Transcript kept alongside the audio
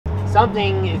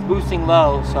something is boosting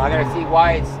low, so I gotta see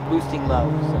why it's boosting low.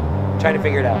 So I'm trying to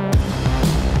figure it out.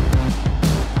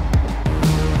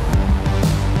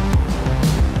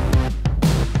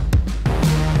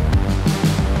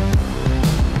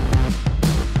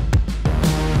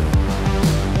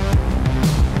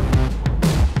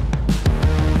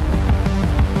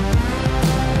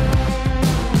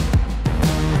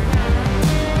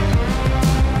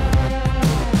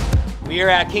 We are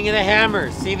at King of the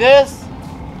Hammers. See this?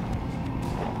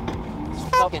 It's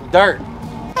fucking dirt.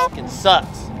 It fucking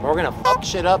sucks. We're gonna fuck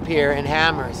shit up here in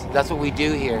hammers. That's what we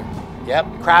do here. Yep,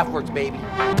 Kraftwerks, baby.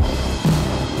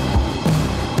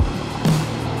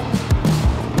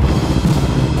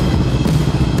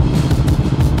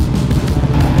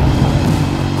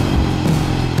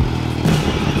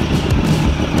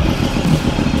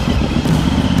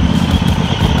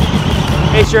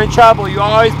 In case you're in trouble, you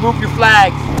always move your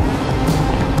flags.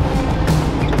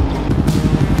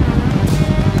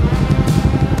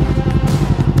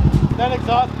 That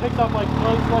exhaust picks up like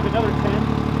close to like another 10.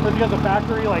 Because you have the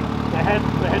factory, like the head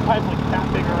pipe's like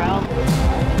that big around.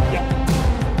 Yeah.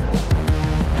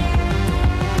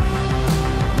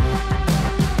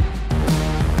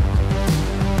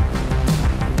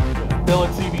 Billet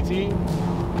CVT.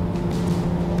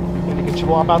 And you can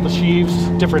swap out the sheaves,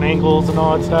 different angles and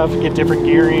all that stuff, get different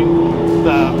gearing.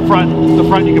 The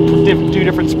front you can do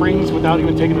different springs without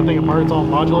even taking the thing apart. It's all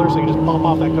modular, so you just pop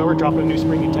off that cover, drop in a new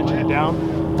spring, you tension it down.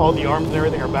 All the arms and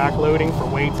everything are back loading for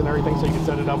weights and everything, so you can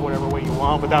set it up whatever way you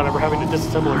want without ever having to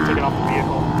disassemble or take it off the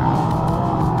vehicle.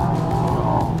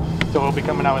 So we'll be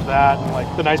coming out with that. And like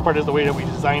the nice part is the way that we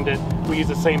designed it, we use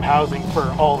the same housing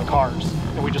for all the cars,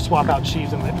 and we just swap out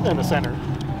sheaves in the center.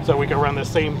 So we can run the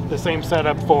same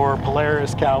setup for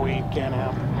Polaris, Cowie,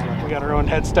 Can-Am. We got our own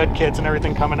head stud kits and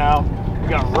everything coming out. We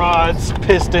got rods,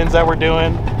 pistons that we're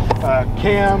doing,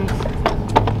 cams,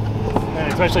 and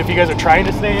especially if you guys are trying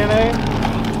to stay NA.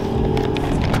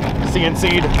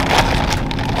 CNC'd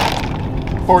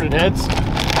ported heads.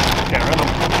 Can't run them,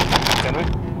 can we?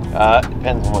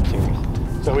 Depends on what series.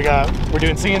 So we're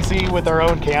doing CNC with our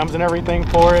own cams and everything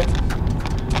for it.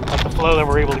 Like the flow that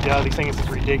we're able to get out of these things is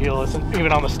ridiculous, and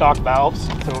even on the stock valves.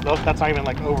 So that's not even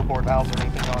like overboard valves or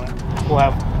anything on it. We'll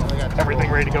have everything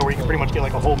ready to go, where you can pretty much get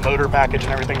like a whole motor package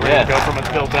and everything ready to go from it's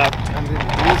built up. And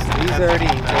he's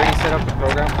already set up the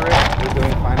program for it. We're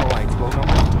doing final like flow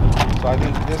numbers. So I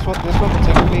think this one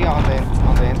particularly on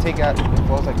the intake it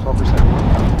flows like 12%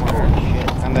 more.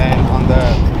 And then on the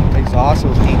exhaust it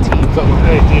was 18. So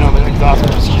 18 on the exhaust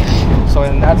was huge. So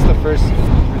and that's the first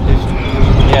edition.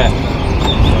 Yeah.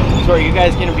 So are you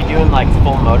guys gonna be doing like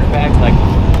full motor packs? Like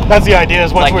that's the idea.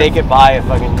 Is once like they could buy a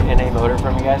fucking NA motor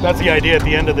from you guys? That's the idea at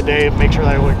the end of the day. Make sure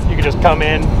that you can just come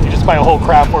in, you just buy a whole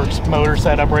Kraftwerks motor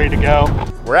setup ready to go.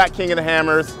 We're at King of the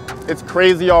Hammers. It's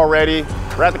crazy already.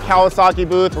 We're at the Kawasaki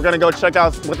booth. We're gonna go check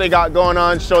out what they got going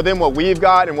on, show them what we've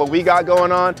got and what we got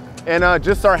going on, and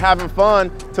just start having fun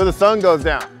till the sun goes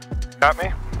down. Got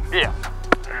me? Yeah.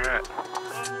 All right.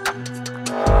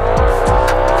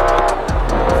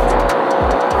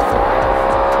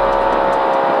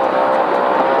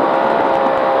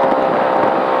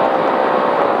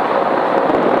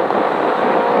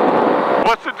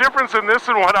 What's the difference in this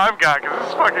and what I've got? Because this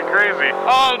is fucking crazy.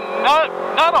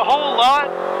 Not a whole lot.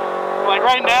 Like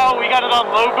right now, we got it on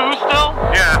low boost still.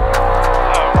 Yeah.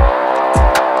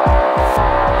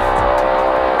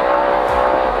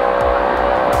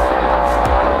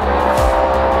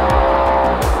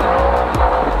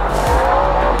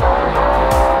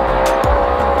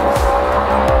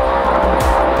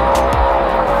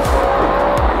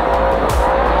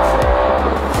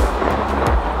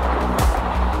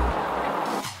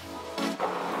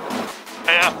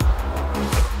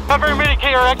 Not very many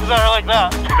KRXs that are like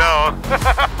that. No.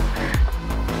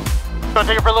 You want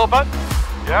to take it for a little putt?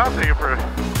 Yeah, I'll take it for a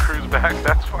cruise back.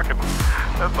 That's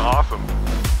awesome.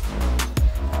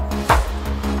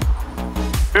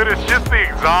 Dude, it's just the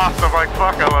exhaust. I'm like,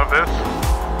 fuck, I love this.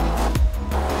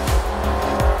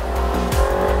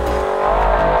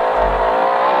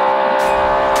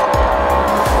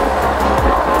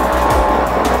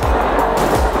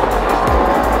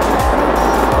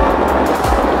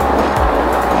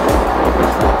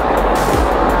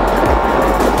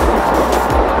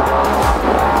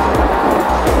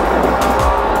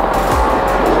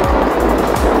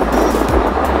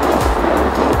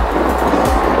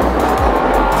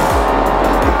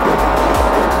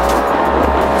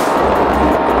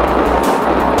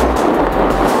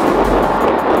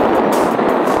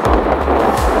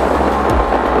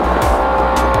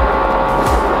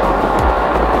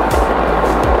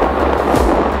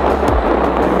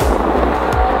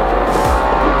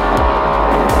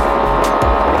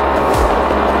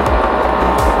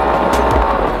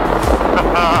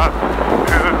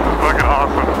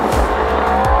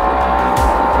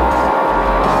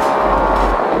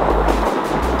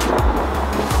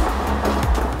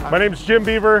 name's Jim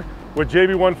Beaver with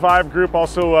JB15 Group,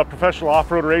 also a professional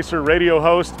off-road racer, radio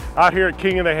host, out here at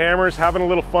King of the Hammers, having a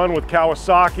little fun with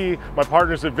Kawasaki, my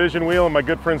partners at Vision Wheel, and my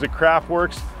good friends at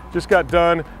Kraftwerks. Just got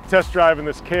done test driving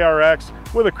this KRX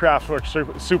with a Kraftwerks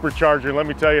supercharger, and let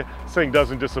me tell you, this thing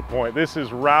doesn't disappoint. This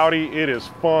is rowdy, it is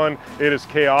fun, it is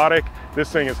chaotic.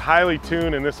 This thing is highly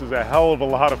tuned, and this is a hell of a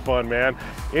lot of fun, man.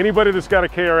 Anybody that's got a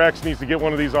KRX needs to get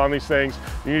one of these on these things.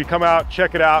 You need to come out,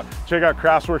 check it out, check out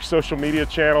Kraftwerks social media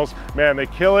channels. Man, they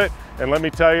kill it, and let me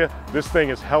tell you, this thing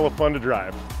is hella fun to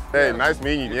drive. Hey, nice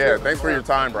meeting you. Yeah, thanks for your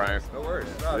time, Brian. No worries.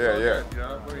 Yeah. Good, you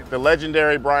know? The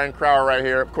legendary Brian Crowder right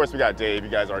here. Of course, we got Dave. You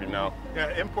guys already know.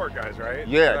 Yeah, import guys, right?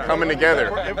 Yeah, coming together.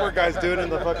 Import guys do it in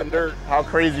the fucking dirt. How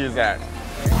crazy is that?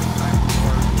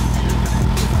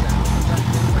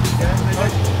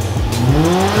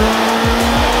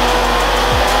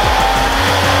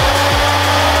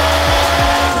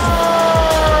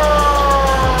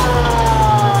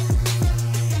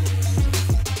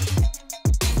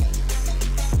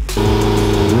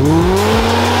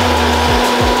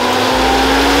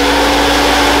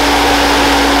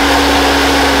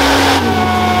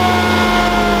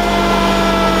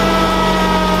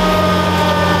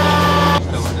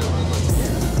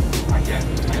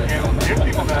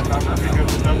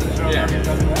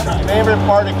 Favorite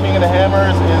part of King of the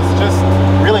Hammers is just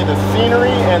really the scenery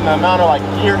and the amount of like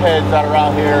gearheads that are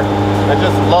out here that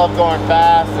just love going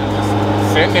fast and just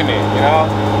sending it, you know?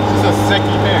 It's just a sick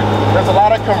event. There's a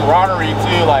lot of camaraderie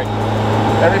too, like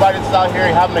everybody's out here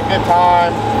having a good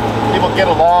time, people get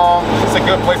along. It's a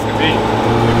good place to be.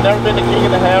 If you've never been to King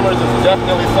of the Hammers, it's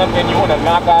definitely something you want to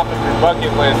knock off of your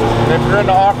bucket list. And if you're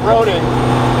into off-roading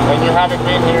and you haven't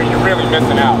been here, you're really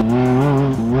missing out.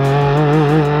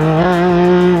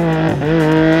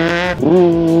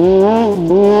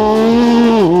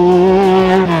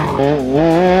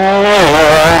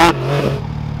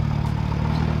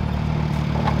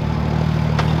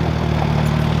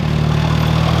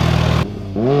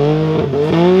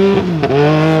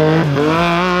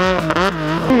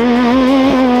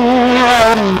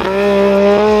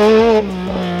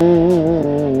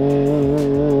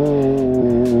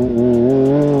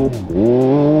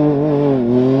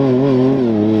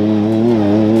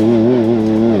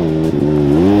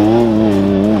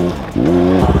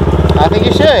 I think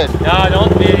you should. No,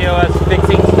 don't video us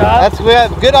fixing stuff. We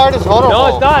have good artists vulnerable. No,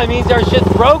 it's not. It means our shit's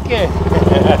broken.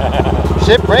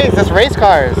 Shit breaks. That's race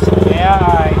cars. Yeah,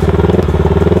 alright.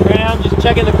 Right now I'm just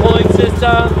checking the cooling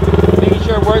system, making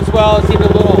sure it works well. It's even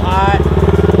a little hot.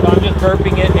 So I'm just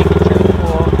burping it, making sure it's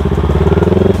cool.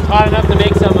 It's hot enough to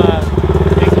make some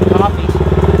coffee.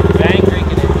 But I ain't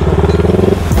drinking it.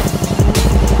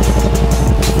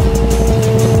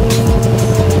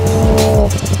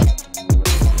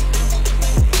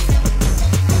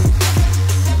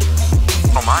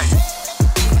 Oh my.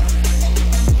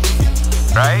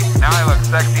 Right? Now I look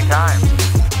sexy time.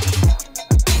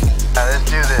 Let's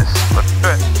do this. Let's do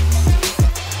it.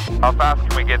 How fast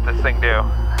can we get this thing do?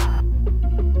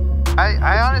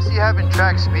 I honestly haven't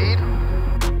tracked speed.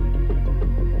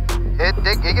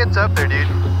 It gets up there, dude.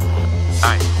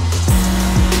 Nice.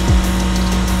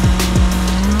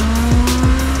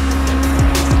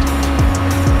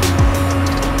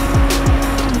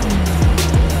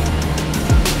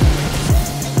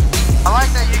 I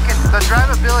like that the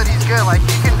drivability is good. Like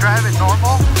you can drive it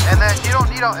normal, and then you don't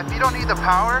need if you don't need the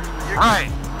power, you're right.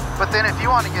 Good. But then if you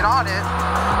want to get on it,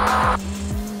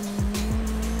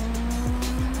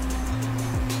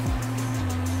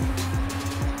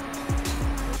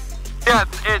 yeah,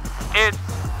 it's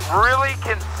really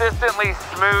consistently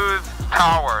smooth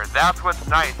power. That's what's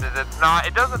nice. Is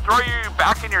it doesn't throw you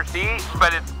back in your seat,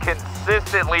 but it's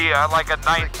consistently like a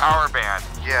nice power band.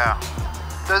 Yeah.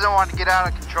 Doesn't want to get out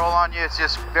of control on you. It's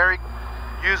just very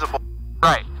usable.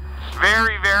 Right.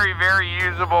 Very, very, very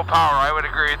usable power. I would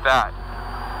agree with that.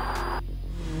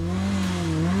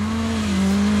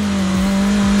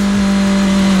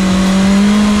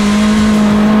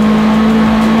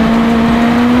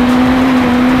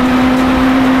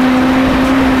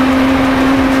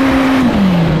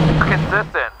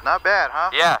 Consistent. Not bad, huh?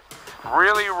 Yeah.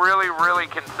 Really, really, really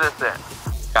consistent.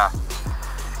 Yeah.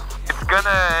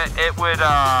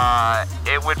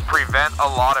 It would prevent a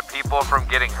lot of people from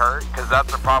getting hurt, because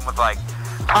that's the problem with, like,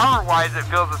 power wise it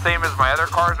feels the same as my other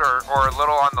cars, or a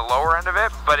little on the lower end of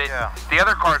it, but the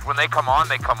other cars, when they come on,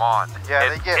 they come on. Yeah,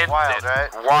 they get wild, right?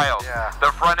 Wild. Yeah.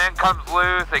 The front end comes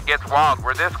loose, it gets wild.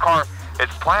 Where this car,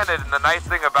 it's planted, and the nice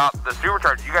thing about the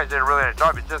supercharger, you guys did a really nice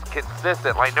job, it's just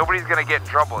consistent. Like, nobody's gonna get in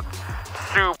trouble. It's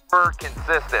super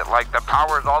consistent. Like the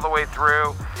power's all the way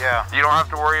through. Yeah. You don't have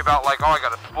to worry about like, oh, I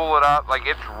gotta spool it up. Like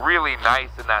it's really nice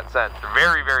in that sense.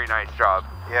 Very, very nice job.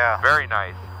 Yeah. Very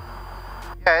nice.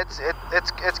 Yeah, it's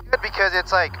good because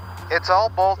it's like, it's all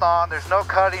bolt on. There's no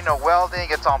cutting, no welding.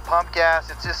 It's on pump gas.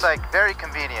 It's just like very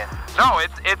convenient. No,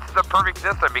 it's the perfect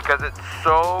system because it's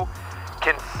so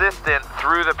consistent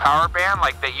through the power band,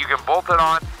 like that you can bolt it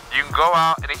on, you can go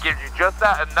out, and it gives you just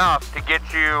that enough to get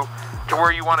you to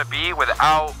where you want to be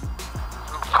without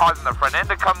causing the front end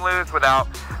to come loose, without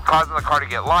causing the car to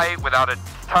get light, without a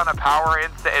ton of power.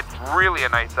 It's really a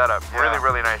nice setup. Yeah. Really,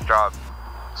 really nice job.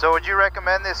 So would you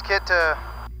recommend this kit to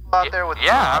people out there with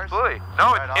Yeah, cars? absolutely.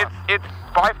 No, Right it's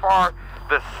by far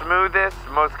the smoothest,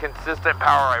 most consistent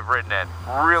power I've ridden in.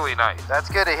 Really nice. That's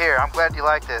good to hear. I'm glad you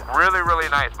liked it. Really, really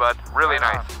nice, bud. Really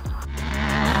Right nice. on.